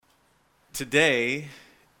Today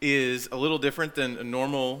is a little different than a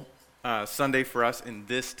normal Sunday for us in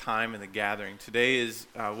this time in the gathering. Today is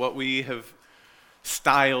what we have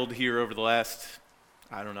styled here over the last,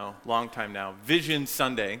 long time now, Vision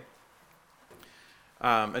Sunday.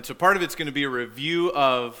 And so part of it's going to be a review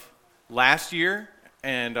of last year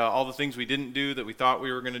and all the things we didn't do that we thought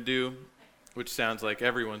we were going to do, which sounds like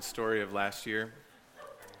everyone's story of last year.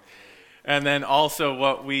 And then also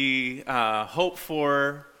what we hope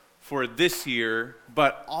for this year,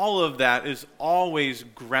 but all of that is always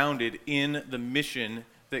grounded in the mission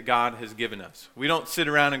that God has given us. We don't sit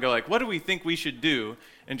around and go like, what do we think we should do,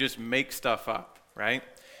 and just make stuff up, right?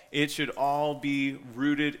 It should all be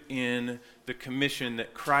rooted in the commission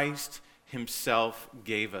that Christ himself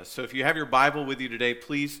gave us. So if you have your Bible with you today,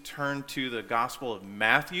 please turn to the Gospel of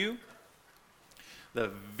Matthew, the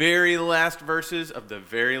very last verses of the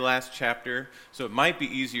very last chapter. So it might be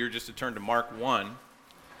easier just to turn to Mark 1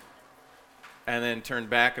 and then turn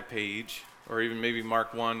back a page, or even maybe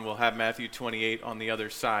Mark 1. We'll have Matthew 28 on the other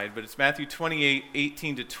side, but it's Matthew 28,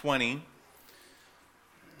 18 to 20.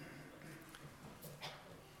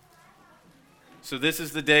 So this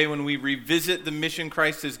is the day when we revisit the mission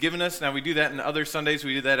Christ has given us. Now we do that in other Sundays.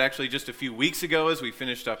 We did that actually just a few weeks ago as we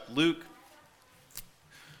finished up Luke.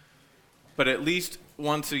 But at least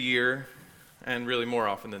once a year, and really more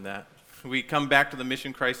often than that, we come back to the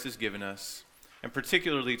mission Christ has given us, and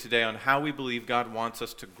particularly today on how we believe God wants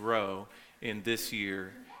us to grow in this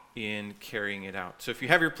year in carrying it out. So if you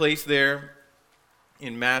have your place there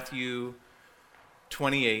in Matthew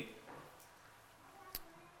 28,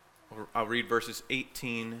 I'll read verses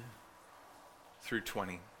 18 through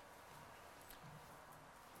 20.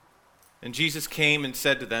 And Jesus came and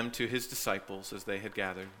said to them, to his disciples as they had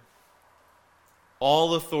gathered,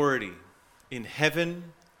 "All authority in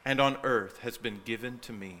heaven and on earth has been given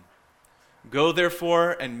to me. Go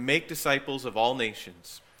therefore and make disciples of all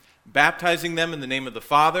nations, baptizing them in the name of the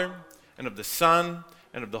Father and of the Son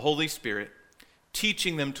and of the Holy Spirit,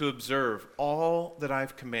 teaching them to observe all that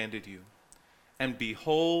I've commanded you. And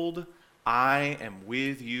behold, I am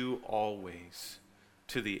with you always,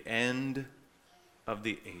 to the end of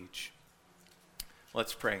the age."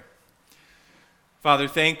 Let's pray. Father,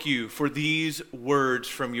 thank you for these words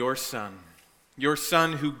from your Son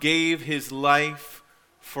who gave his life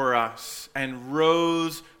for us and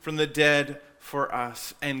rose from the dead for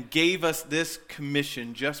us and gave us this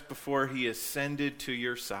commission just before he ascended to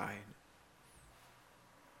your side.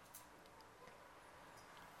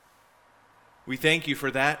 We thank you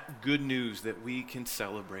for that good news that we can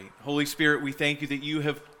celebrate. Holy Spirit, we thank you that you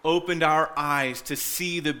have opened our eyes to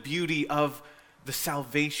see the beauty of the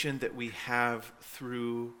salvation that we have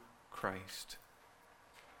through Christ.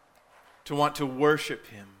 To want to worship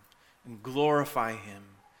him and glorify him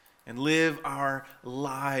and live our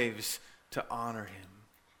lives to honor him.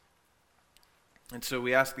 And so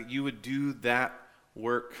we ask that you would do that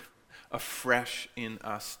work afresh in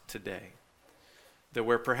us today. That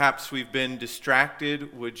where perhaps we've been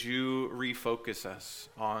distracted, would you refocus us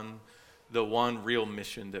on the one real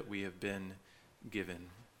mission that we have been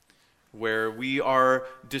given? Where we are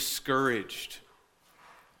discouraged,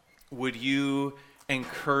 would you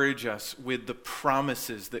encourage us with the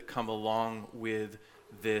promises that come along with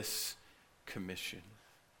this commission?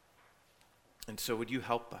 And so would you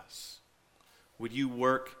help us? Would you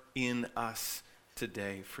work in us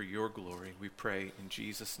today for your glory? We pray in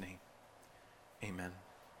Jesus' name. Amen.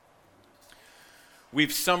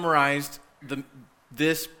 We've summarized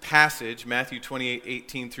this passage, Matthew 28,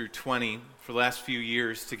 18 through 20, for the last few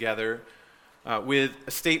years together with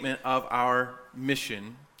a statement of our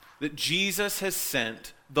mission that Jesus has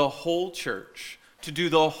sent the whole church to do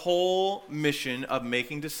the whole mission of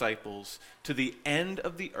making disciples to the end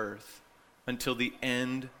of the earth until the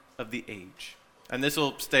end of the age. And this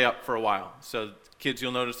will stay up for a while. So kids,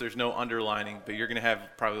 you'll notice there's no underlining, but you're going to have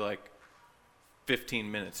probably like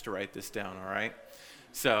 15 minutes to write this down, all right?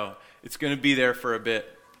 So it's going to be there for a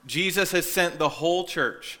bit. Jesus has sent the whole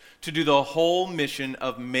church to do the whole mission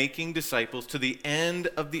of making disciples to the end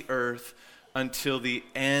of the earth until the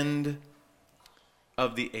end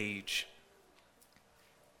of the age.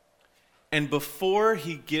 And before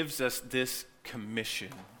he gives us this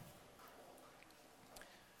commission,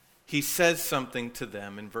 he says something to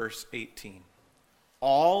them in verse 18.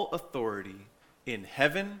 "All authority in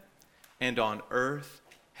heaven and on earth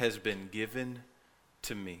has been given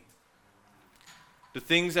to me." Do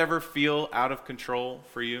things ever feel out of control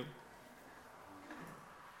for you?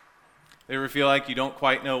 Ever feel like you don't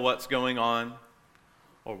quite know what's going on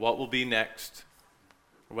or what will be next,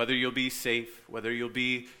 or whether you'll be safe, whether you'll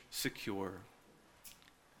be secure?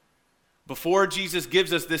 before Jesus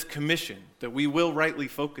gives us this commission that we will rightly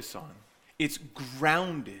focus on, it's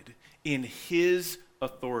grounded in his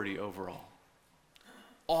authority overall.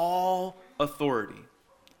 All authority.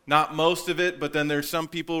 Not most of it, but then there's some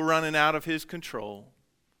people running out of his control.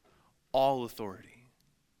 All authority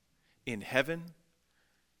in heaven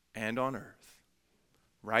and on earth,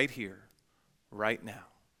 right here, right now,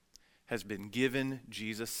 has been given,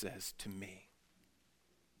 Jesus says, to me.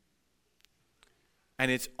 And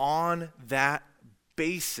it's on that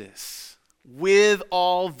basis, with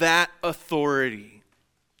all that authority,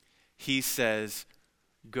 he says,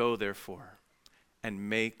 go therefore and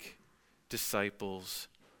make disciples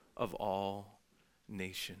of all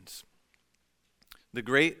nations. The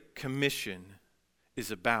Great Commission is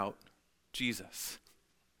about Jesus.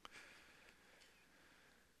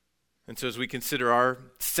 And so as we consider our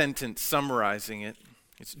sentence summarizing it,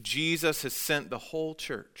 it's Jesus has sent the whole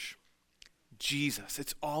church. Jesus,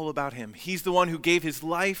 it's all about him. He's the one who gave his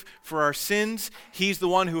life for our sins. He's the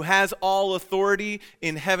one who has all authority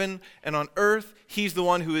in heaven and on earth. He's the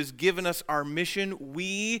one who has given us our mission.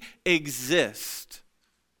 We exist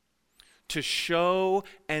to show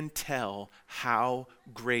and tell how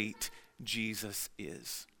great Jesus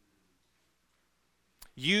is.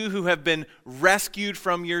 You who have been rescued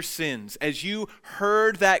from your sins, as you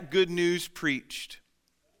heard that good news preached,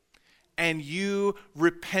 and you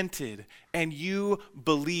repented, and you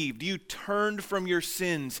believed, you turned from your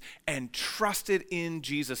sins and trusted in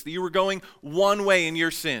Jesus, that you were going one way in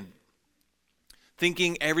your sin,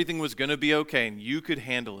 thinking everything was going to be okay and you could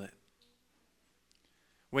handle it.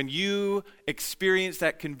 When you experience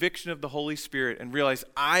that conviction of the Holy Spirit and realize,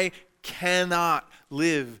 I cannot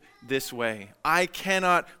live this way. I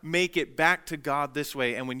cannot make it back to God this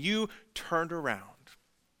way. And when you turned around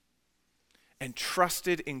and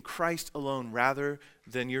trusted in Christ alone rather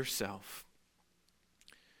than yourself,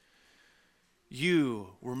 you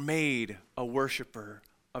were made a worshiper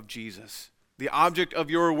of Jesus. The object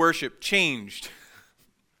of your worship changed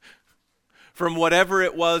from whatever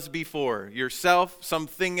it was before, yourself,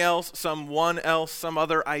 something else, someone else, some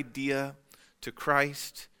other idea, to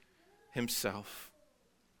Christ himself.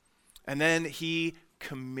 And then he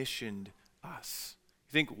commissioned us.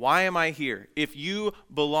 You think, why am I here? If you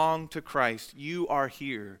belong to Christ, you are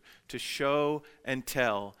here to show and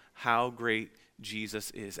tell how great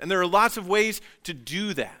Jesus is. And there are lots of ways to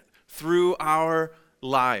do that through our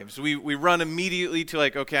lives. We run immediately to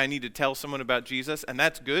okay, I need to tell someone about Jesus, and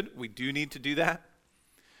that's good. We do need to do that.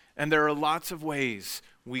 And there are lots of ways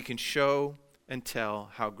we can show and tell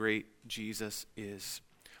how great Jesus is.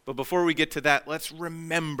 But before we get to that, let's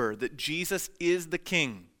remember that Jesus is the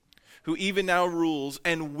King who even now rules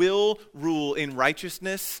and will rule in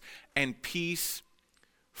righteousness and peace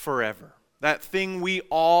forever. That thing we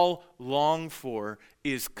all long for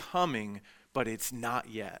is coming, but it's not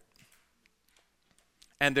yet.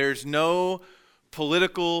 And there's no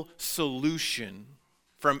political solution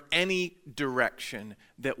from any direction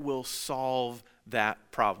that will solve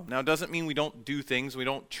that problem. Now, it doesn't mean we don't do things, we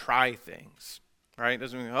don't try things, right? It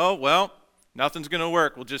doesn't mean, oh, well, nothing's going to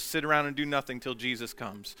work. We'll just sit around and do nothing till Jesus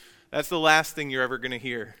comes. That's the last thing you're ever going to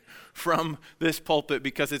hear from this pulpit,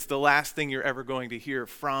 because it's the last thing you're ever going to hear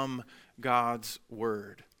from God's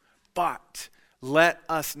word. But let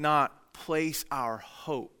us not place our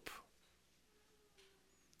hope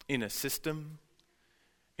in a system,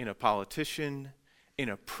 in a politician, in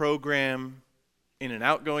a program, in an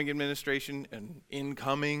outgoing administration, an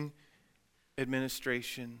incoming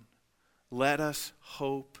administration. Let us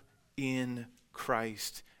hope in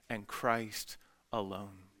Christ and Christ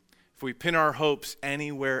alone. If we pin our hopes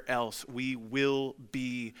anywhere else, we will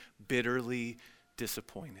be bitterly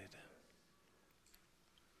disappointed.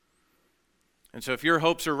 And so if your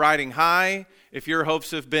hopes are riding high, if your hopes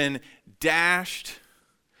have been dashed,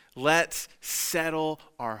 let's settle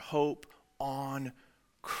our hope on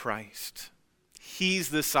Christ. He's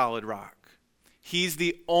the solid rock. He's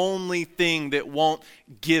the only thing that won't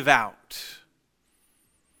give out.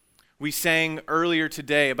 We sang earlier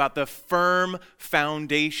today about the firm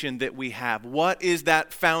foundation that we have. What is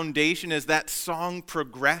that foundation? As that song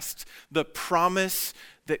progressed, the promise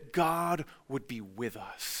that God would be with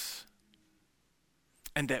us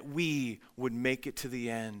and that we would make it to the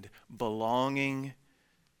end belonging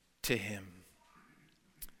to him.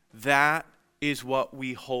 That is what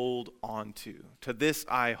we hold on to. To this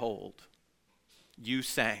I hold. You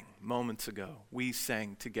sang moments ago. We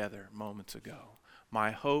sang together moments ago. My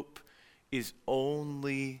hope is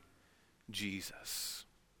only Jesus.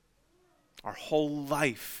 Our whole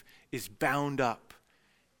life is bound up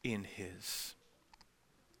in his.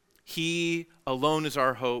 He alone is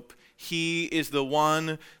our hope. He is the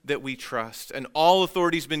one that we trust, and all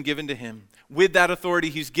authority has been given to him. With that authority,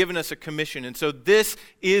 he's given us a commission, and so this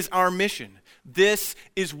is our mission. This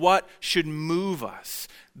is what should move us.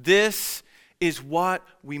 This is what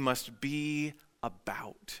we must be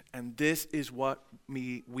about, and this is what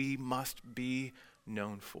we must be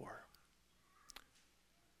known for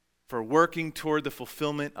working toward the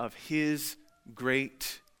fulfillment of his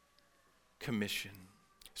great commission.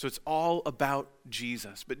 So it's all about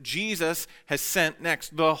Jesus. But Jesus has sent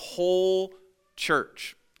next the whole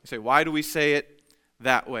church. You say, why do we say it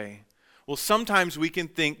that way? Well, sometimes we can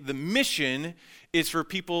think the mission is for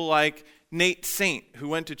people like Nate Saint, who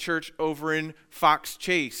went to church over in Fox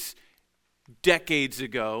Chase decades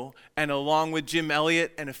ago, and along with Jim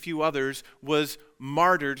Elliot and a few others, was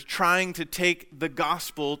martyred trying to take the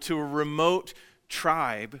gospel to a remote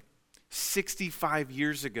tribe 65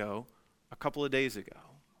 years ago, a couple of days ago.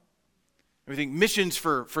 And we think missions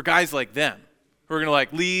for guys like them, who are going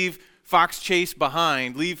to leave Fox Chase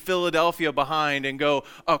behind, leave Philadelphia behind, and go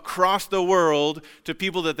across the world to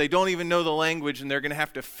people that they don't even know the language, and they're going to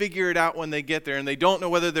have to figure it out when they get there, and they don't know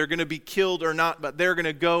whether they're going to be killed or not, but they're going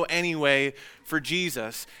to go anyway for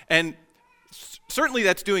Jesus. And certainly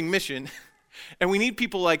that's doing mission, and we need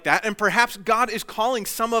people like that, and perhaps God is calling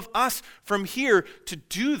some of us from here to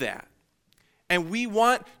do that. And we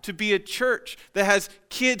want to be a church that has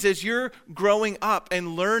kids, as you're growing up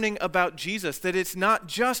and learning about Jesus, that it's not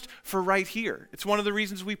just for right here. It's one of the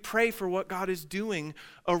reasons we pray for what God is doing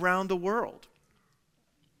around the world.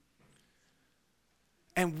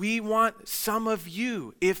 And we want some of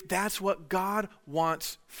you, if that's what God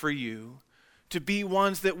wants for you, to be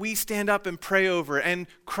ones that we stand up and pray over and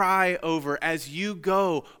cry over as you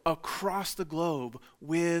go across the globe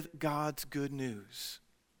with God's good news.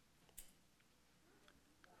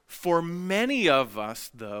 For many of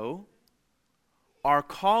us, though, our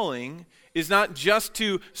calling is not just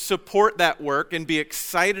to support that work and be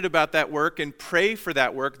excited about that work and pray for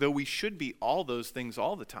that work, though we should be all those things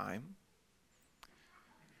all the time.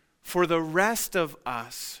 For the rest of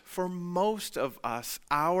us, for most of us,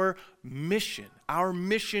 our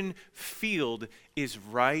mission field is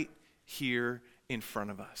right here in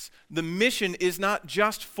front of us. The mission is not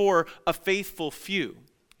just for a faithful few.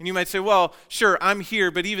 And you might say, well, sure, I'm here,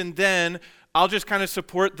 but even then, I'll just kind of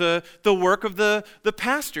support the work of the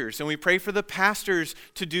pastors. And we pray for the pastors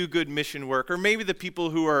to do good mission work. Or maybe the people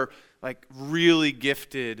who are really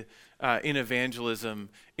gifted in evangelism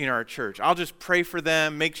in our church. I'll just pray for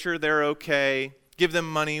them, make sure they're okay, give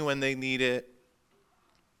them money when they need it.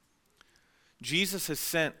 Jesus has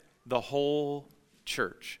sent the whole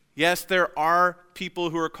church. Yes, there are people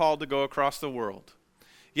who are called to go across the world.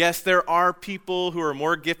 Yes, there are people who are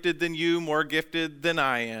more gifted than you, more gifted than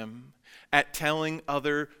I am at telling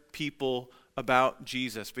other people about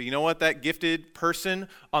Jesus. But you know what? That gifted person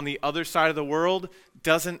on the other side of the world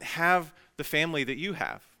doesn't have the family that you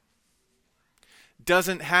have,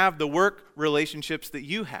 doesn't have the work relationships that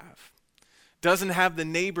you have, doesn't have the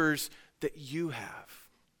neighbors that you have.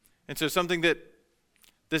 And so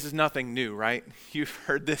this is nothing new, right? You've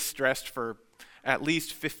heard this stressed for at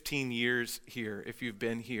least 15 years here, if you've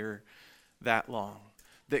been here that long.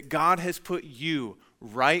 That God has put you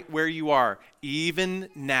right where you are, even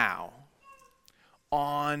now,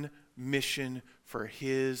 on mission for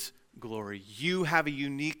his glory. You have a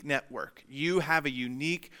unique network. You have a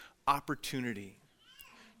unique opportunity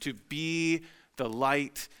to be the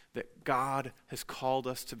light that God has called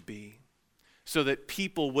us to be, so that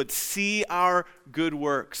people would see our good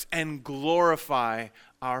works and glorify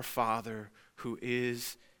our Father who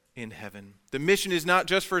is in heaven. The mission is not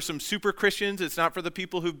just for some super Christians. It's not for the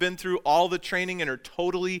people who've been through all the training and are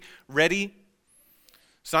totally ready.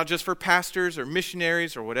 It's not just for pastors or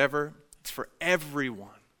missionaries or whatever. It's for everyone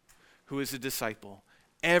who is a disciple,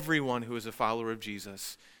 everyone who is a follower of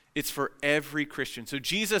Jesus. It's for every Christian. So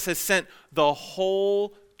Jesus has sent the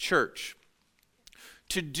whole church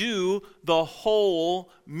to do the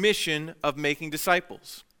whole mission of making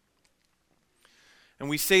disciples. And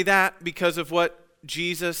we say that because of what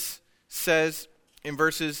Jesus says in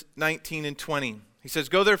verses 19 and 20. He says,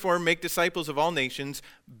 "Go therefore and make disciples of all nations,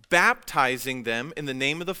 baptizing them in the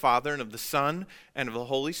name of the Father and of the Son and of the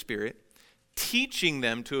Holy Spirit, teaching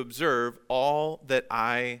them to observe all that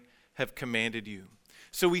I have commanded you."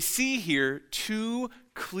 So we see here two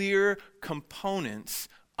clear components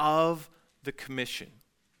of the commission.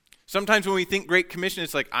 Sometimes when we think Great Commission,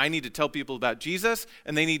 it's like, I need to tell people about Jesus,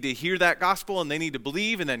 and they need to hear that gospel, and they need to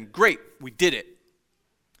believe, and then great, we did it.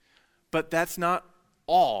 But that's not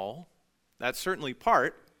all. That's certainly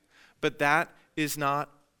part, but that is not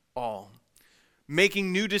all.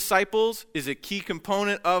 Making new disciples is a key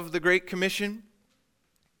component of the Great Commission,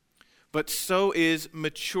 but so is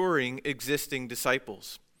maturing existing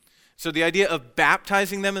disciples. So the idea of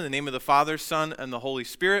baptizing them in the name of the Father, Son, and the Holy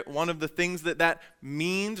Spirit, one of the things that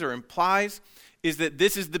means or implies is that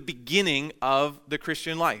this is the beginning of the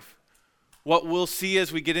Christian life. What we'll see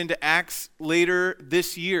as we get into Acts later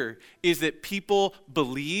this year is that people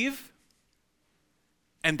believe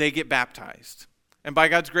and they get baptized. And by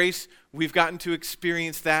God's grace, we've gotten to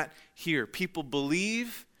experience that here. People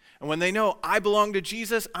believe, and when they know, I belong to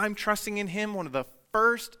Jesus, I'm trusting in him, one of the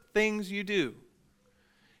first things you do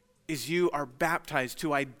is you are baptized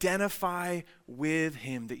to identify with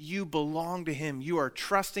him, that you belong to him, you are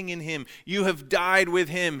trusting in him, you have died with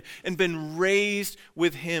him and been raised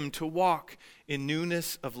with him to walk in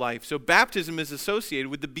newness of life. So baptism is associated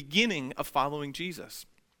with the beginning of following Jesus.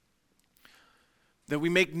 That we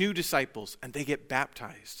make new disciples and they get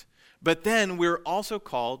baptized. But then we're also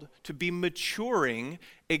called to be maturing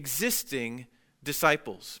existing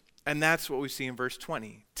disciples. And that's what we see in verse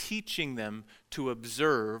 20, teaching them to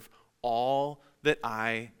observe all that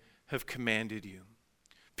I have commanded you.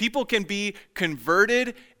 People can be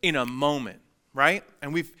converted in a moment, right?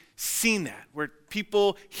 And we've seen that, where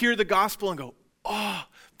people hear the gospel and go, oh,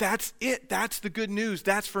 that's it. That's the good news.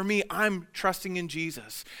 That's for me. I'm trusting in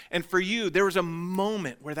Jesus. And for you, there was a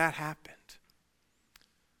moment where that happened.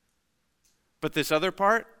 But this other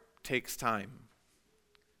part takes time.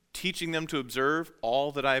 Teaching them to observe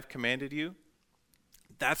all that I have commanded you,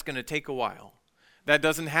 that's going to take a while. That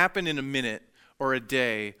doesn't happen in a minute or a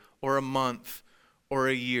day or a month or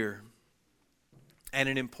a year. And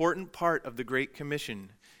an important part of the Great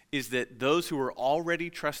Commission is that those who are already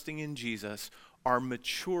trusting in Jesus are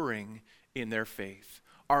maturing in their faith,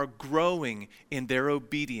 are growing in their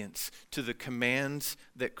obedience to the commands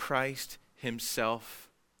that Christ himself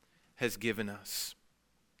has given us.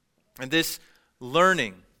 And this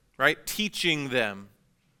learning, right, teaching them,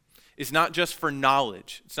 is not just for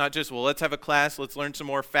knowledge. It's not just, well, let's have a class, let's learn some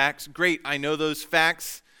more facts. Great, I know those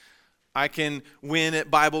facts. I can win at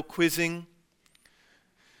Bible quizzing.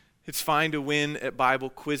 It's fine to win at Bible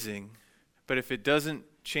quizzing, but if it doesn't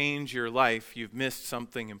change your life, you've missed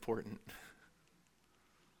something important.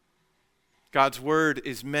 God's word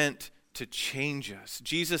is meant to change us.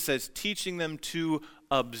 Jesus says teaching them to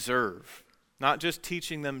observe, not just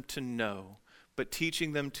teaching them to know, but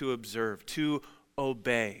teaching them to observe, to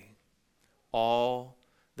obey all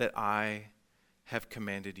that I have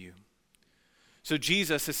commanded you. So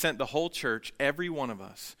Jesus has sent the whole church, every one of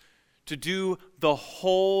us, to do the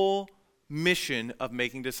whole mission of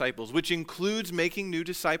making disciples, which includes making new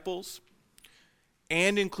disciples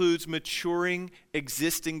and includes maturing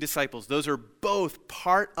existing disciples. Those are both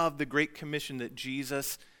part of the Great Commission that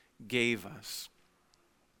Jesus gave us.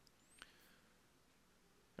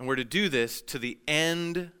 And we're to do this to the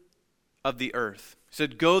end of the earth. He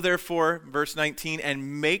said, go therefore, verse 19,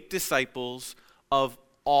 and make disciples of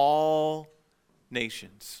all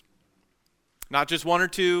nations. Not just one or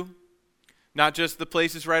two, not just the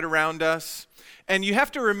places right around us. And you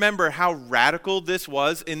have to remember how radical this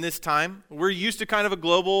was in this time. We're used to kind of a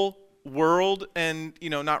global world, and,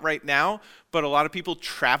 not right now, but a lot of people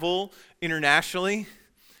travel internationally,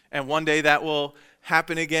 and one day that will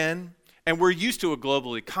happen again. And we're used to a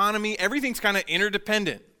global economy. Everything's kind of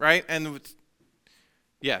interdependent, right? And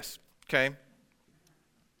yes, okay.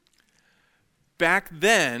 Back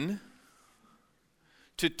then,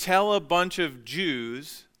 to tell a bunch of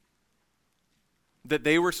Jews that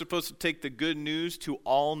they were supposed to take the good news to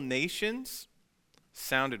all nations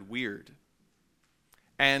sounded weird.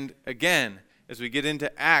 And again, as we get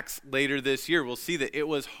into Acts later this year, we'll see that it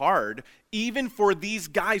was hard, even for these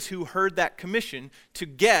guys who heard that commission, to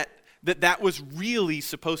get that was really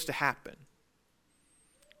supposed to happen.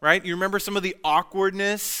 Right? You remember some of the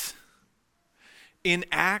awkwardness in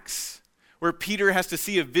Acts, where Peter has to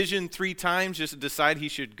see a vision 3 times just to decide he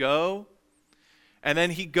should go? And then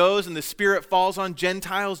he goes and the Spirit falls on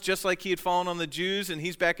Gentiles just like he had fallen on the Jews, and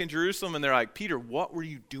he's back in Jerusalem, and they're like, Peter, what were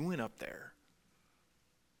you doing up there?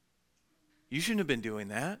 You shouldn't have been doing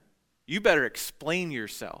that. You better explain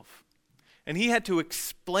yourself. And he had to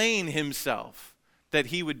explain himself, that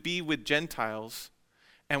he would be with Gentiles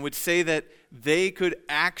and would say that they could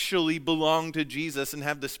actually belong to Jesus and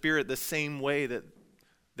have the Spirit the same way that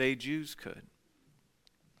they Jews could.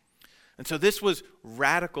 And so this was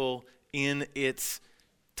radical in its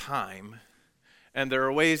time, and there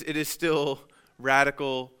are ways it is still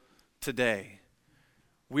radical today.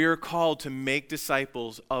 We are called to make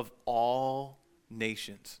disciples of all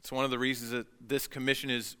nations. It's one of the reasons that this commission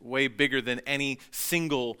is way bigger than any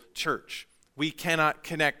single church. We cannot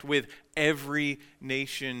connect with every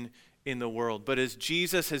nation in the world. But as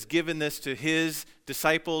Jesus has given this to his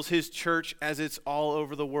disciples, his church, as it's all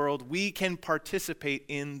over the world, we can participate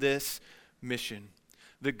in this mission.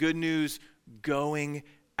 The good news going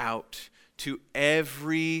out to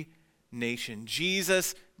every nation.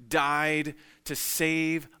 Jesus died to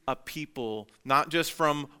save a people, not just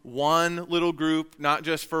from one little group, not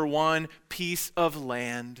just for one piece of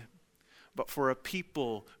land, but for a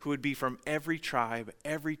people who would be from every tribe,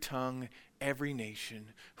 every tongue, every nation,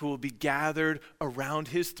 who will be gathered around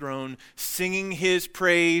his throne, singing his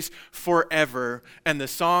praise forever. And the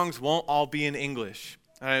songs won't all be in English.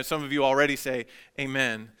 I know some of you already say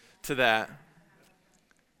amen to that.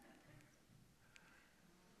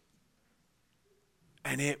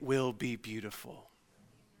 And it will be beautiful.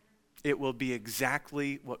 It will be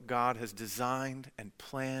exactly what God has designed and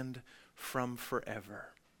planned from forever.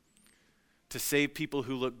 To save people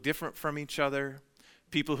who look different from each other,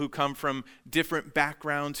 people who come from different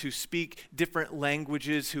backgrounds, who speak different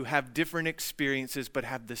languages, who have different experiences, but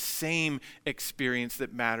have the same experience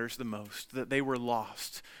that matters the most, that they were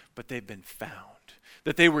lost, but they've been found,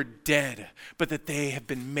 that they were dead, but that they have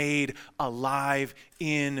been made alive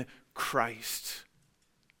in Christ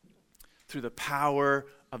through the power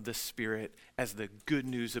of the Spirit as the good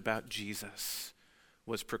news about Jesus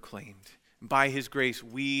was proclaimed. By his grace,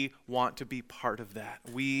 we want to be part of that.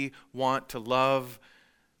 We want to love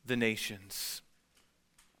the nations.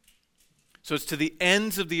 So it's to the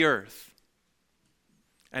ends of the earth,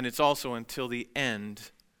 and it's also until the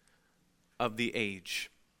end of the age.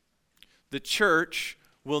 The church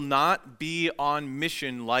will not be on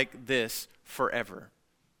mission like this forever.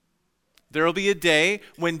 There will be a day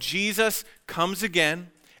when Jesus comes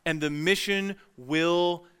again and the mission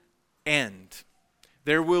will end.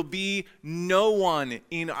 There will be no one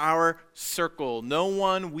in our circle, no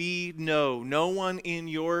one we know, no one in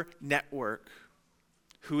your network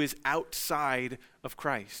who is outside of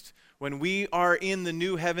Christ. When we are in the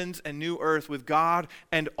new heavens and new earth with God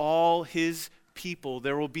and all his people,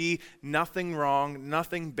 there will be nothing wrong,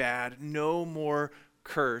 nothing bad, no more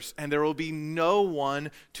curse, and there will be no one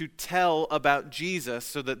to tell about Jesus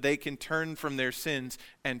so that they can turn from their sins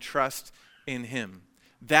and trust in him.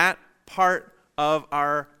 That part of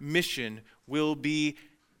our mission will be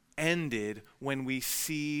ended when we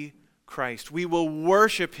see Christ. We will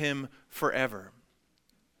worship him forever.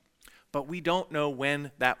 But we don't know when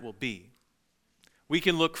that will be. We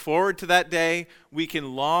can look forward to that day, we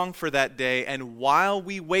can long for that day, and while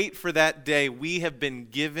we wait for that day, we have been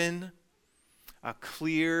given a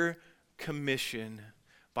clear commission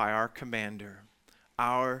by our commander,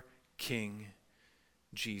 our King,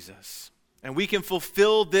 Jesus. And we can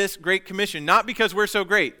fulfill this great commission, not because we're so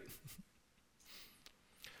great,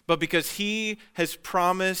 but because he has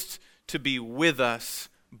promised to be with us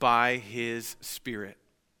by his Spirit.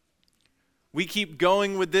 We keep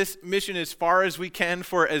going with this mission as far as we can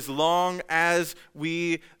for as long as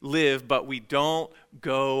we live, but we don't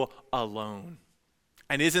go alone.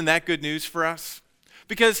 And isn't that good news for us?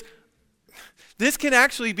 Because this can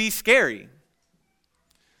actually be scary.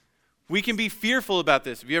 We can be fearful about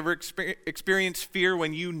this. Have you ever experienced fear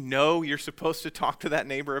when you know you're supposed to talk to that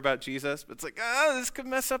neighbor about Jesus? But it's like, this could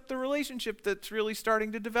mess up the relationship that's really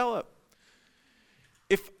starting to develop.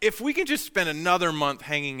 If we can just spend another month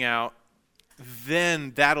hanging out,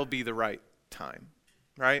 then that'll be the right time,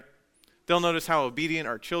 right? They'll notice how obedient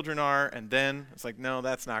our children are, and then it's like, no,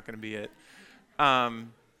 that's not going to be it.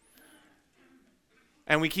 And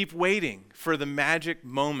we keep waiting for the magic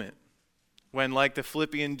moment when, like the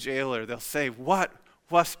Philippian jailer, they'll say, what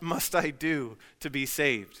must I do to be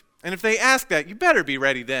saved? And if they ask that, you better be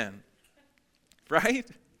ready then. Right?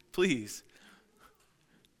 Please.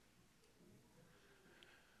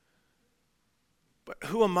 But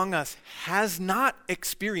who among us has not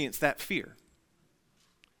experienced that fear?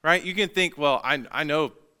 Right? You can think, well, I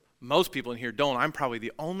know most people in here don't. I'm probably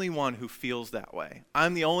the only one who feels that way.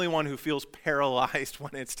 I'm the only one who feels paralyzed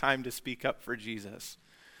when it's time to speak up for Jesus.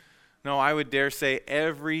 No, I would dare say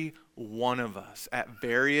every one of us at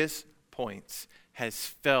various points has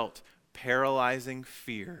felt paralyzing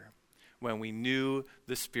fear when we knew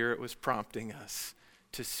the Spirit was prompting us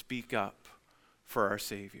to speak up for our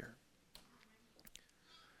Savior.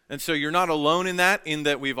 And so you're not alone in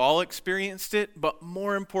that we've all experienced it, but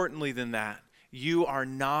more importantly than that, you are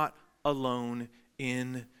not alone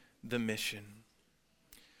in the mission.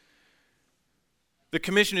 The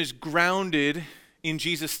commission is grounded in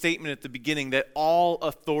Jesus' statement at the beginning that all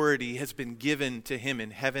authority has been given to him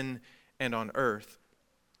in heaven and on earth.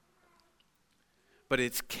 But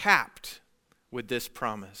it's capped with this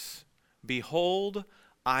promise: behold,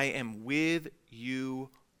 I am with you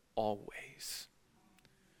always,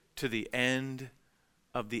 to the end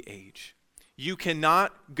of the age. You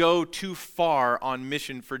cannot go too far on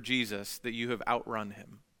mission for Jesus that you have outrun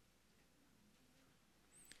him.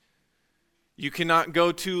 You cannot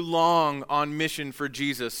go too long on mission for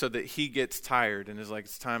Jesus so that he gets tired and is like,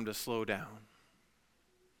 it's time to slow down.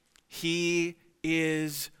 He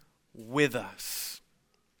is with us.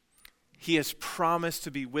 He has promised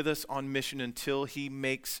to be with us on mission until he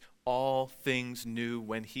makes all things new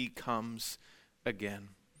when he comes again.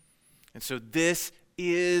 And so this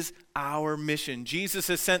is our mission. Jesus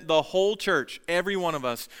has sent the whole church, every one of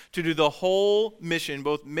us, to do the whole mission,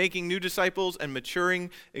 both making new disciples and maturing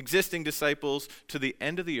existing disciples to the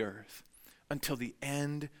end of the earth until the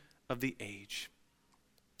end of the age.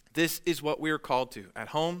 This is what we are called to at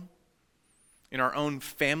home, in our own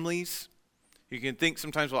families. You can think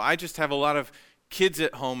sometimes, well, I just have a lot of kids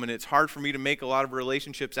at home and it's hard for me to make a lot of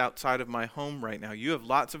relationships outside of my home right now. You have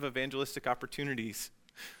lots of evangelistic opportunities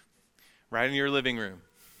right in your living room.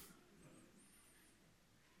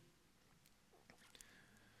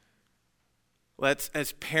 Let's,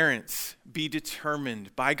 as parents, be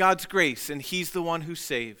determined by God's grace, and he's the one who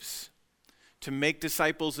saves, to make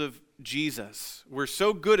disciples of Jesus. We're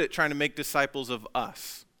so good at trying to make disciples of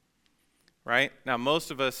us, right? Now,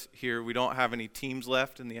 most of us here, we don't have any teams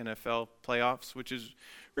left in the NFL playoffs, which is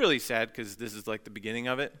really sad because this is like the beginning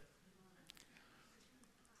of it.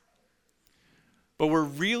 But we're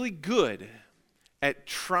really good at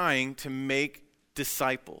trying to make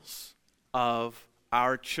disciples of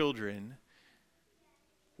our children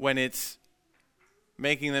when it's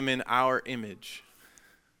making them in our image.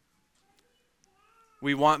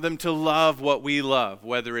 We want them to love what we love,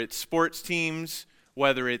 whether it's sports teams,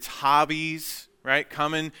 whether it's hobbies, right?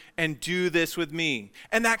 Come in and do this with me.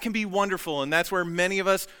 And that can be wonderful. And that's where many of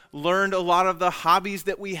us learned a lot of the hobbies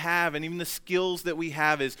that we have and even the skills that we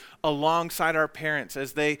have is alongside our parents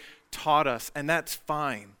as they taught us. And that's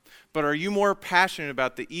fine. But are you more passionate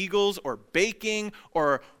about the Eagles or baking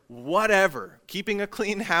or whatever? Keeping a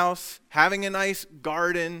clean house, having a nice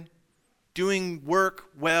garden, doing work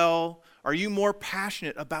well? Are you more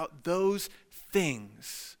passionate about those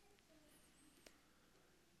things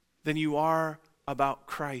than you are about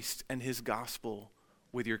Christ and his gospel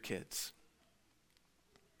with your kids?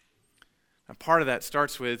 Now, part of that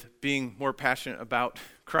starts with being more passionate about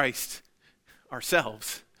Christ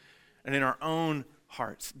ourselves and in our own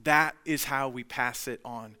hearts. That is how we pass it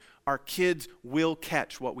on. Our kids will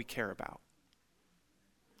catch what we care about.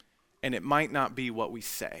 And it might not be what we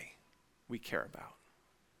say we care about.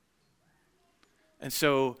 And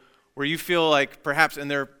so where you feel like perhaps, and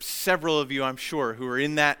there are several of you, I'm sure, who are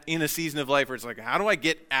in a season of life where it's like, how do I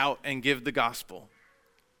get out and give the gospel?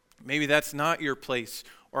 Maybe that's not your place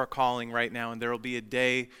or calling right now, and there will be a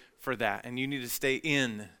day for that. And you need to stay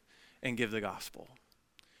in and give the gospel.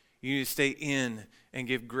 You need to stay in and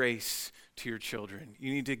give grace to your children.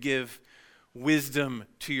 You need to give wisdom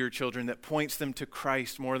to your children that points them to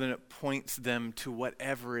Christ more than it points them to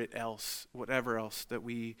whatever else that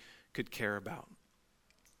we could care about.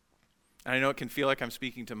 And I know it can feel like I'm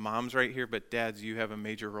speaking to moms right here, but dads, you have a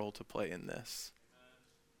major role to play in this.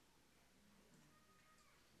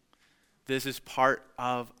 This is part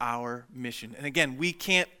of our mission. And again, we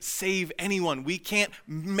can't save anyone. We can't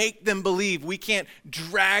make them believe. We can't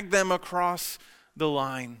drag them across the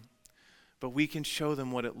line. But we can show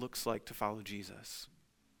them what it looks like to follow Jesus.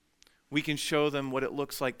 We can show them what it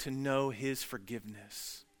looks like to know his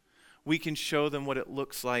forgiveness. We can show them what it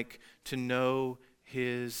looks like to know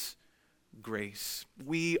his grace.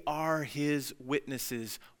 We are his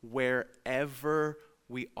witnesses wherever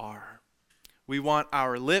we are. We want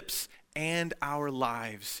our lips and our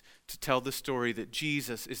lives to tell the story that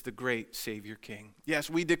Jesus is the great Savior King. Yes,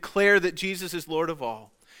 we declare that Jesus is Lord of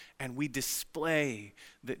all, and we display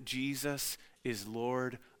that Jesus is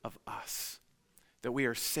Lord of us, that we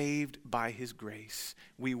are saved by his grace.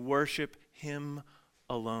 We worship him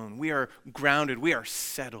alone. We are grounded, we are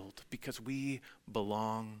settled because we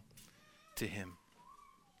belong to him.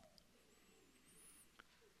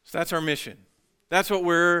 So that's our mission. That's what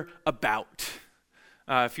we're about.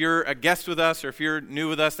 If you're a guest with us or if you're new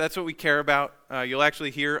with us, that's what we care about. You'll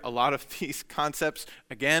actually hear a lot of these concepts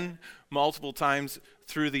again, multiple times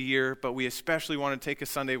through the year, but we especially want to take a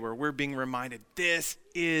Sunday where we're being reminded this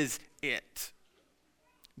is it.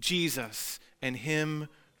 Jesus and him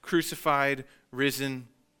crucified, risen,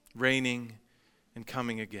 reigning, and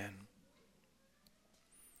coming again.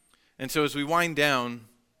 And so as we wind down,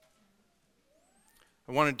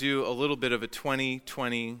 I want to do a little bit of a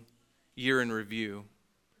 2020 year in review.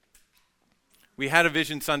 We had a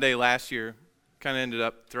Vision Sunday last year, Kind of ended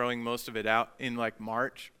up throwing most of it out in like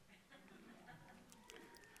March.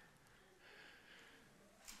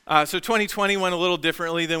 So 2020 went a little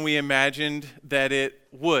differently than we imagined that it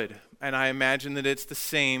would. And I imagine that it's the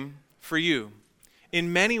same for you.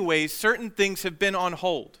 In many ways, certain things have been on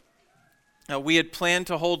hold. We had planned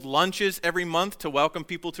to hold lunches every month to welcome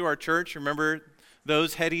people to our church. Remember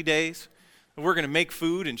those heady days? We're going to make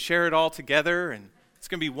food and share it all together, and it's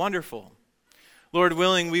going to be wonderful. Lord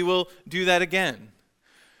willing, we will do that again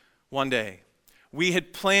one day. We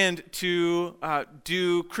had planned to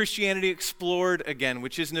do Christianity Explored again,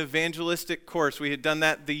 which is an evangelistic course. We had done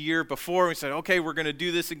that the year before. We said, okay, we're going to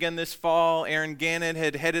do this again this fall. Aaron Gannon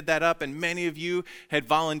had headed that up, and many of you had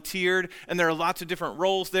volunteered. And there are lots of different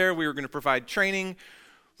roles there. We were going to provide training.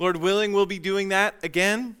 Lord willing, we'll be doing that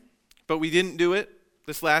again, but we didn't do it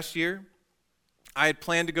this last year. I had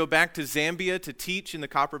planned to go back to Zambia to teach in the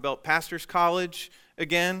Copperbelt Pastors College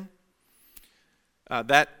again.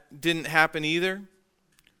 That didn't happen either.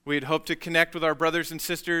 We had hoped to connect with our brothers and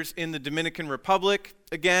sisters in the Dominican Republic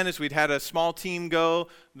again, as we'd had a small team go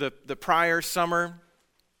the prior summer.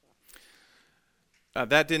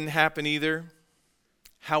 That didn't happen either.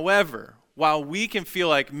 However, while we can feel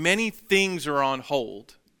like many things are on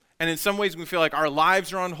hold, and in some ways we feel like our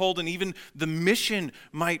lives are on hold and even the mission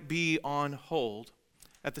might be on hold,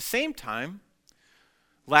 at the same time,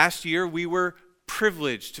 last year we were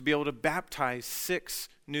privileged to be able to baptize 6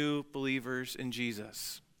 new believers in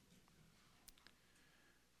Jesus.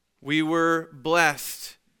 We were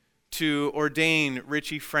blessed to ordain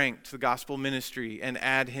Richie Frank to the gospel ministry and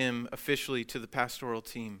add him officially to the pastoral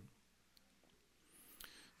team.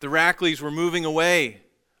 The Rackleys were moving away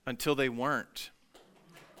until they weren't.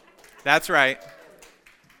 That's right.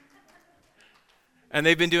 And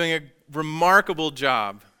they've been doing a remarkable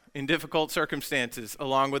job in difficult circumstances,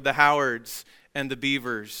 along with the Howards and the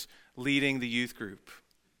Beavers leading the youth group.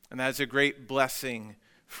 And that's a great blessing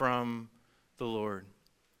from the Lord.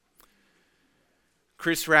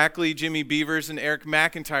 Chris Rackley, Jimmy Beavers, and Eric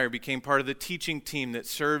McIntyre became part of the teaching team that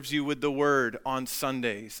serves you with the Word on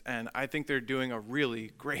Sundays. And I think they're doing a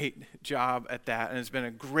really great job at that. And it's been a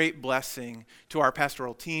great blessing to our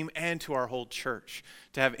pastoral team and to our whole church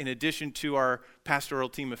to have, in addition to our pastoral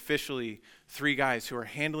team officially, 3 guys who are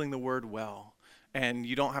handling the Word well. And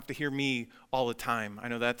you don't have to hear me all the time. I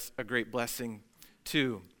know that's a great blessing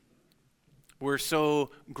too. We're so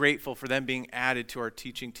grateful for them being added to our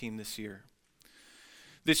teaching team this year.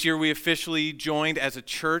 This year we officially joined as a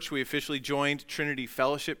church. We officially joined Trinity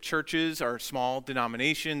Fellowship Churches, our small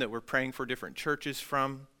denomination that we're praying for different churches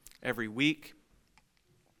from every week.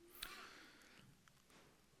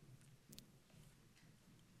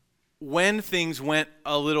 When things went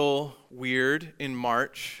a little weird in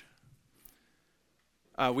March,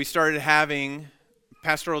 we started having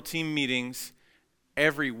pastoral team meetings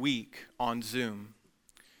every week on Zoom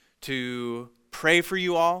to pray for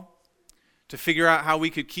you all, to figure out how we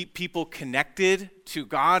could keep people connected to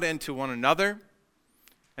God and to one another,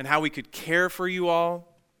 and how we could care for you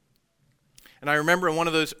all. And I remember in one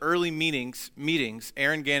of those early meetings,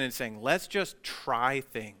 Aaron Gannon saying, let's just try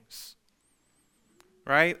things.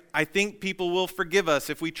 Right? I think people will forgive us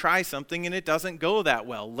if we try something and it doesn't go that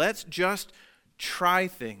well. Let's just try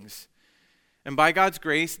things. And by God's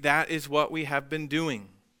grace, that is what we have been doing.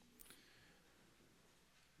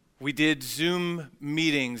 We did Zoom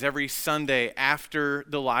meetings every Sunday after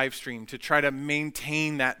the live stream to try to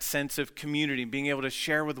maintain that sense of community, being able to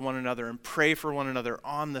share with one another and pray for one another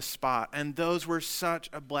on the spot. And those were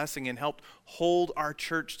such a blessing and helped hold our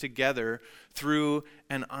church together through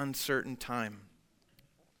an uncertain time.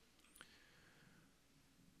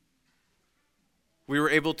 We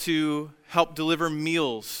were able to help deliver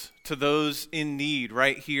meals to those in need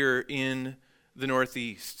right here in the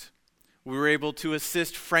Northeast. We were able to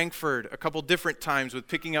assist Frankfurt a couple different times with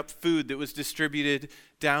picking up food that was distributed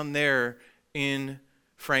down there in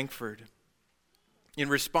Frankfurt. In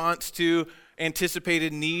response to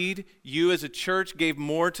anticipated need, you as a church gave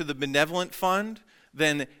more to the benevolent fund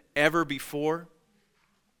than ever before.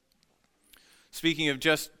 Speaking of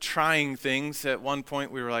just trying things, at one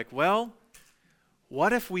point we were like, well,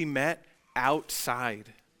 what if we met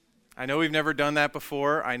outside? I know we've never done that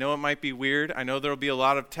before. I know it might be weird. I know there'll be a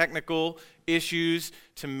lot of technical issues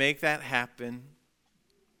to make that happen.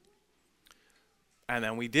 And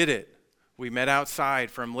then we did it. We met outside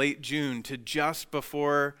from late June to just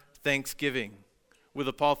before Thanksgiving with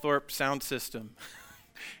a Paul Thorpe sound system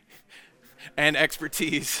and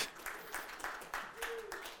expertise.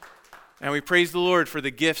 And we praise the Lord for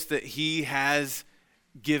the gifts that He has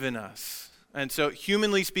given us. And so,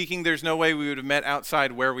 humanly speaking, there's no way we would have met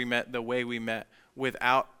outside where we met the way we met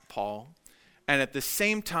without Paul. And at the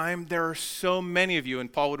same time, there are so many of you, and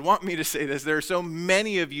Paul would want me to say this, there are so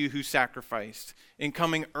many of you who sacrificed in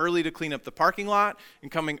coming early to clean up the parking lot, in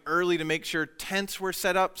coming early to make sure tents were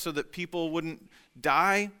set up so that people wouldn't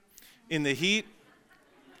die in the heat.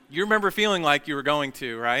 You remember feeling like you were going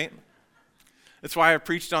to, right? That's why I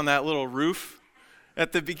preached on that little roof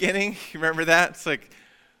at the beginning. You remember that? It's like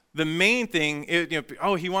the main thing,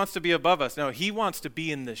 he wants to be above us. No, he wants to be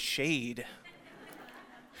in the shade.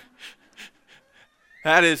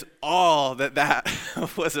 That is all that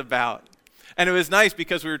was about. And it was nice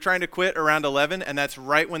because we were trying to quit around 11, and that's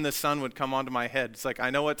right when the sun would come onto my head. It's like, I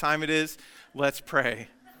know what time it is. Let's pray.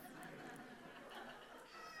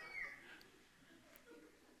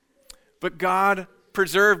 But God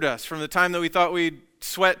preserved us from the time that we thought we'd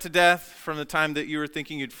sweat to death, from the time that you were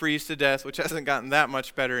thinking you'd freeze to death, which hasn't gotten that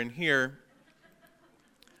much better in here.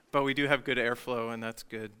 But we do have good airflow, and that's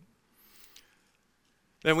good.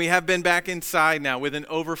 Then we have been back inside now with an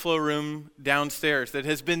overflow room downstairs that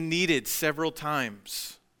has been needed several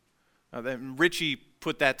times. Richie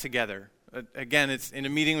put that together. Again, it's in a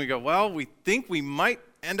meeting we go, well, we think we might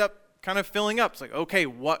end up kind of filling up. It's like, okay,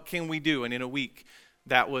 what can we do? And in a week,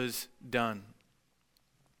 that was done.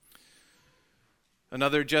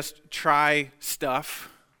 Another just try stuff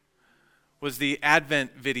was the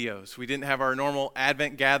Advent videos. We didn't have our normal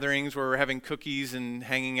Advent gatherings where we're having cookies and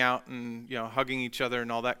hanging out and hugging each other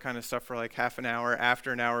and all that kind of stuff for like half an hour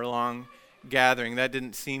after an hour-long gathering. That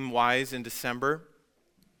didn't seem wise in December.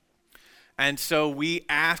 And so we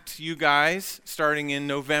asked you guys, starting in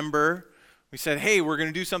November, we said, hey, we're going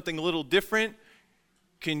to do something a little different.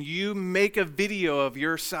 Can you make a video of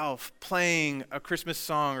yourself playing a Christmas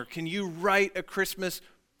song, or can you write a Christmas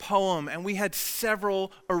poem? And we had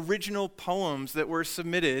several original poems that were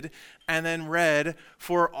submitted and then read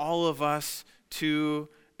for all of us to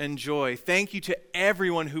enjoy. Thank you to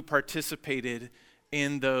everyone who participated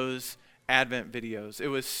in those Advent videos. It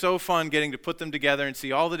was so fun getting to put them together and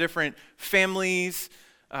see all the different families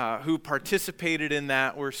who participated in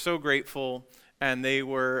that. We're so grateful, and they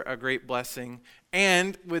were a great blessing.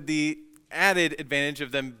 And with the added advantage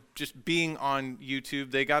of them just being on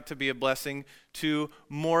YouTube, they got to be a blessing to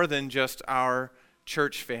more than just our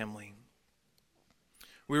church family.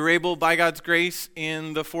 We were able, by God's grace,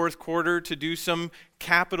 in the fourth quarter to do some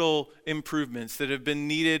capital improvements that have been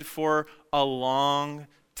needed for a long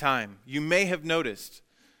time. You may have noticed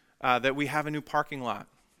that we have a new parking lot.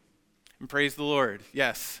 And praise the Lord,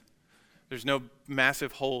 yes, there's no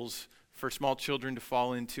massive holes for small children to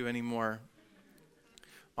fall into anymore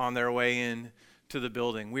on their way in to the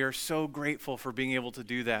building. We are so grateful for being able to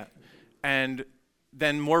do that. And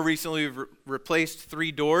then more recently, we've replaced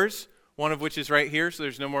 3 doors, one of which is right here, so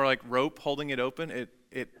there's no more like rope holding it open.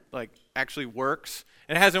 It like actually works.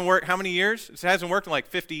 And it hasn't worked, how many years? It hasn't worked in like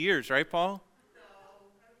 50 years, right, Paul? No,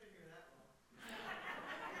 I've been here that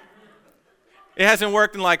long. It hasn't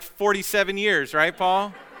worked in like 47 years, right,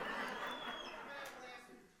 Paul?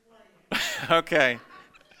 Okay.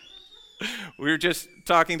 We were just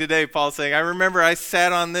talking today, Paul saying, I remember I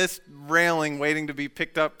sat on this railing waiting to be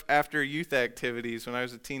picked up after youth activities when I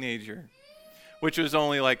was a teenager, which was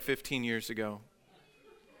only like 15 years ago.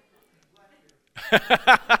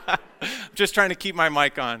 I'm just trying to keep my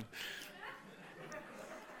mic on.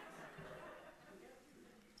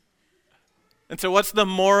 And so what's the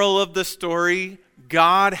moral of the story?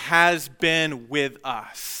 God has been with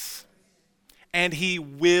us, and he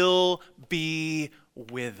will be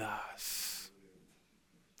with us.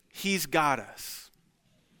 He's got us.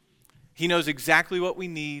 He knows exactly what we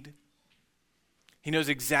need. He knows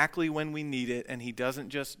exactly when we need it, and he doesn't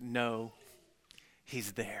just know,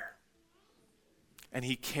 he's there. And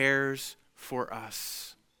he cares for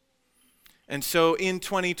us. And so in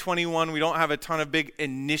 2021, we don't have a ton of big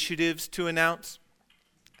initiatives to announce.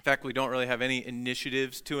 In fact, we don't really have any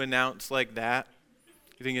initiatives to announce like that.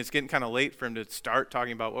 You think it's getting kind of late for him to start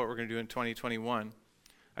talking about what we're going to do in 2021.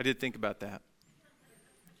 I did think about that.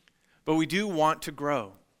 But we do want to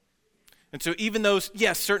grow. And so even though,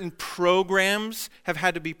 yes, certain programs have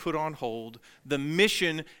had to be put on hold, the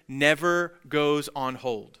mission never goes on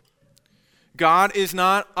hold. God is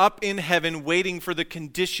not up in heaven waiting for the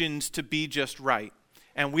conditions to be just right.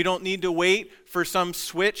 And we don't need to wait for some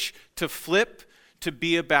switch to flip to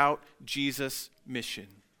be about Jesus' mission.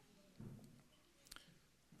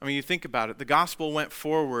 I mean, you think about it. The gospel went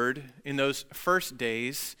forward in those first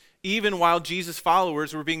days, even while Jesus'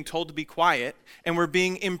 followers were being told to be quiet and were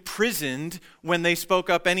being imprisoned when they spoke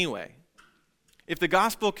up anyway. If the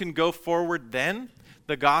gospel can go forward then,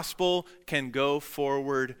 the gospel can go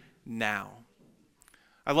forward now.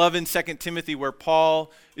 I love in 2 Timothy where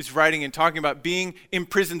Paul is writing and talking about being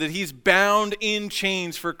imprisoned, that he's bound in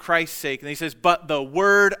chains for Christ's sake. And he says, but the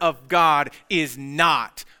word of God is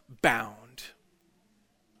not bound.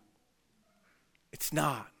 It's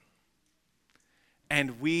not.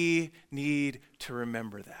 And we need to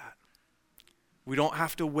remember that. We don't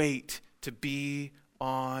have to wait to be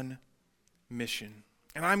on mission.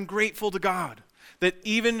 And I'm grateful to God that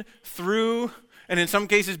even through, and in some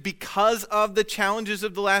cases because of the challenges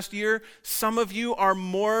of the last year, some of you are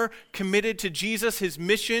more committed to Jesus, his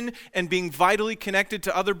mission, and being vitally connected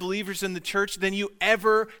to other believers in the church than you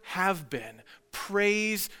ever have been.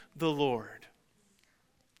 Praise the Lord.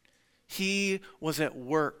 He was at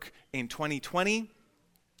work in 2020,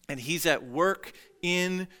 and he's at work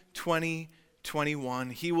in 2021.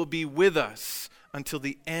 He will be with us until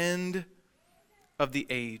the end of the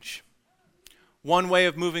age. One way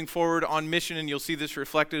of moving forward on mission, and you'll see this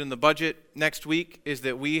reflected in the budget next week, is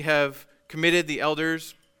that we have committed, the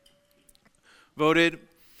elders voted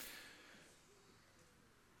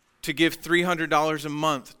to give $300 a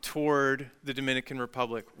month toward the Dominican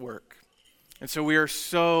Republic work. And so we are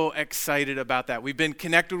so excited about that. We've been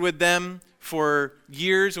connected with them for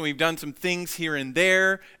years, and we've done some things here and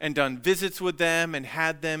there, and done visits with them, and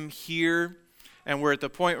had them here. And we're at the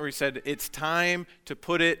point where we said, it's time to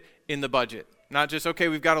put it in the budget. Not just, okay,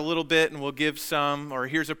 we've got a little bit and we'll give some, or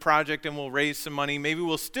here's a project and we'll raise some money. Maybe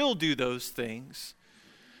we'll still do those things.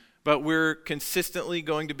 But we're consistently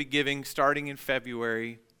going to be giving, starting in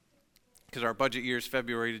February, because our budget year is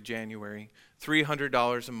February to January,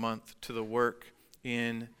 $300 a month to the work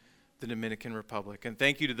in the Dominican Republic. And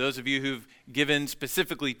thank you to those of you who've given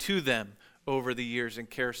specifically to them over the years and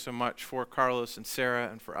care so much for Carlos and Sarah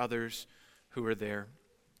and for others who are there.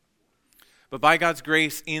 But by God's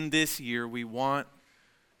grace, in this year, we want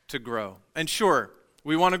to grow. And sure,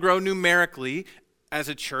 we want to grow numerically as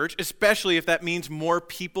a church, especially if that means more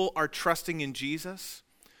people are trusting in Jesus.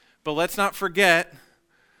 But let's not forget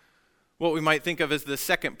what we might think of as the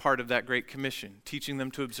second part of that Great Commission, teaching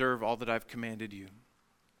them to observe all that I've commanded you.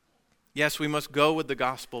 Yes, we must go with the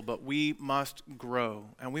gospel, but we must grow.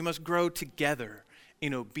 And we must grow together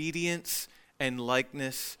in obedience and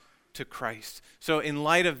likeness to Christ. So in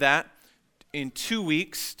light of that, in 2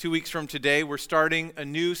 weeks from today, we're starting a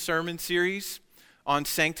new sermon series on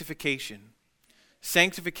sanctification.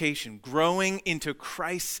 Sanctification, growing into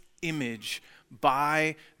Christ's image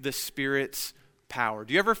by the Spirit's power.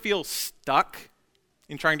 Do you ever feel stuck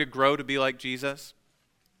in trying to grow to be like Jesus?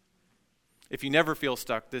 If you never feel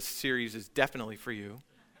stuck, this series is definitely for you.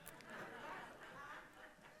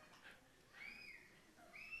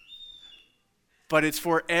 But it's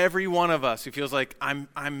for every one of us who feels like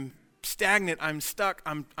I'm stagnant, I'm stuck,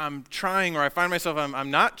 I'm trying, or I find myself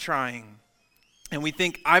I'm not trying. And we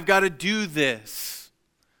think, I've got to do this.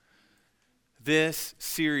 This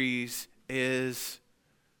series is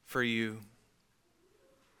for you.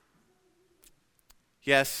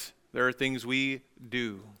 Yes, there are things we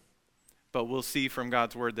do, but we'll see from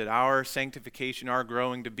God's word that our sanctification, our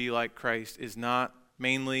growing to be like Christ, is not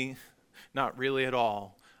mainly, not really at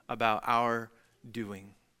all, about our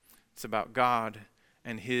doing. It's about God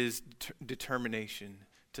and his determination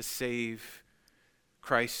to save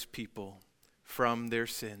Christ's people from their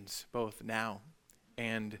sins, both now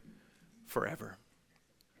and forever.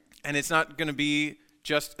 And it's not going to be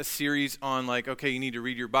just a series on like, okay, you need to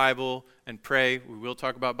read your Bible and pray. We will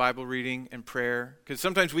talk about Bible reading and prayer, because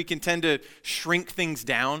sometimes we can tend to shrink things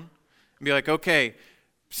down and be like, okay,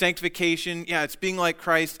 sanctification, yeah, it's being like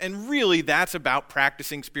Christ, and really that's about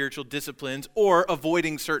practicing spiritual disciplines or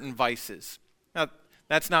avoiding certain vices. Now,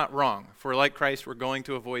 that's not wrong. If we're like Christ, we're going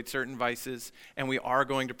to avoid certain vices, and we are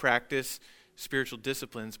going to practice spiritual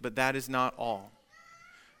disciplines, but that is not all.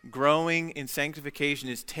 Growing in sanctification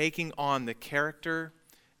is taking on the character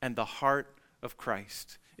and the heart of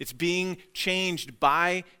Christ. It's being changed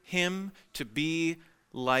by him to be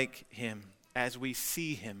like him as we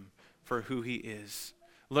see him for who he is.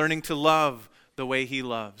 Learning to love the way he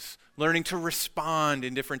loves. Learning to respond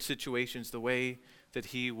in different situations the way that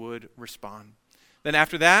he would respond. Then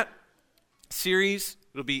after that series,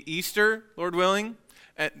 it'll be Easter, Lord willing,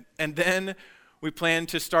 and then we plan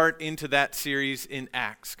to start into that series in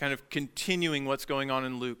Acts, kind of continuing what's going on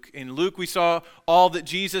in Luke. In Luke, we saw all that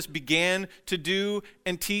Jesus began to do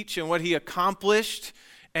and teach and what he accomplished.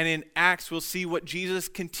 And in Acts, we'll see what Jesus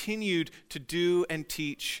continued to do and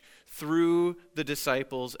teach through the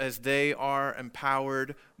disciples as they are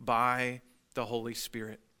empowered by the Holy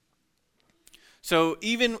Spirit. So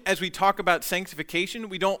even as we talk about sanctification,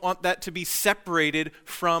 we don't want that to be separated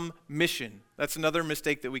from mission. That's another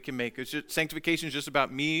mistake that we can make. Sanctification is just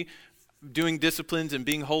about me doing disciplines and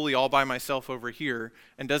being holy all by myself over here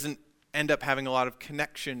and doesn't end up having a lot of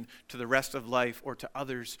connection to the rest of life or to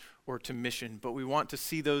others or to mission. But we want to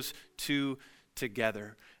see those two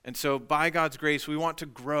together. And so by God's grace, we want to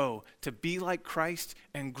grow, to be like Christ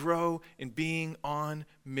and grow in being on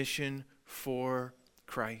mission for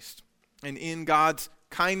Christ. And in God's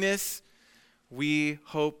kindness, we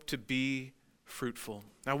hope to be fruitful.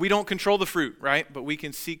 Now, we don't control the fruit, right? But we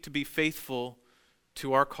can seek to be faithful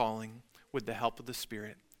to our calling with the help of the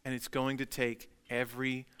Spirit. And it's going to take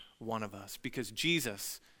every one of us, because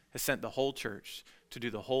Jesus has sent the whole church to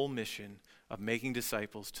do the whole mission of making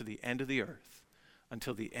disciples to the end of the earth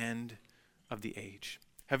until the end of the age.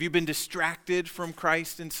 Have you been distracted from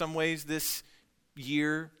Christ in some ways this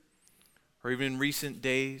year or even in recent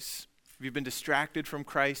days? Have you been distracted from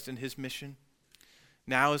Christ and his mission?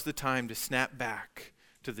 Now is the time to snap back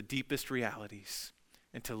to the deepest realities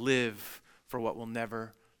and to live for what will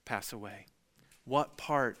never pass away. What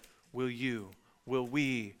part will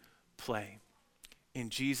we play in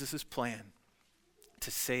Jesus' plan to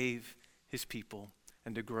save his people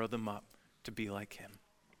and to grow them up to be like him?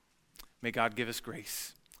 May God give us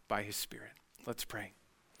grace by his Spirit. Let's pray.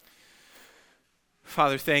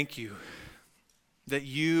 Father, thank you that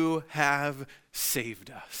you have saved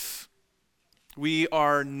us. We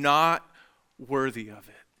are not worthy of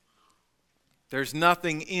it. There's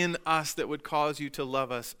nothing in us that would cause you to love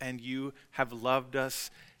us, and you have loved us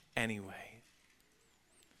anyway.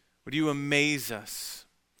 Would you amaze us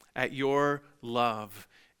at your love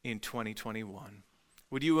in 2021?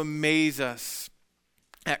 Would you amaze us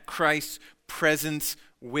at Christ's presence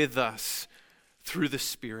with us through the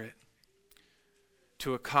Spirit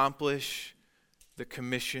to accomplish the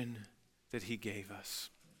commission that he gave us?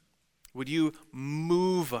 Would you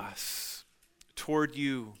move us toward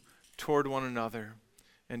you, toward one another,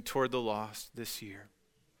 and toward the lost this year?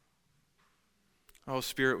 Oh,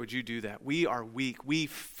 Spirit, would you do that? We are weak. We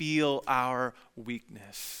feel our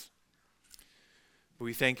weakness. But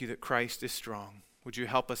we thank you that Christ is strong. Would you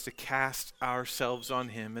help us to cast ourselves on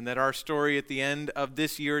him, and that our story at the end of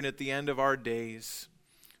this year and at the end of our days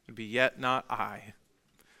would be, yet not I,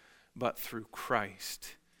 but through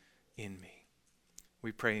Christ in me.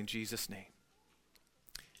 We pray in Jesus' name.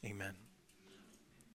 Amen.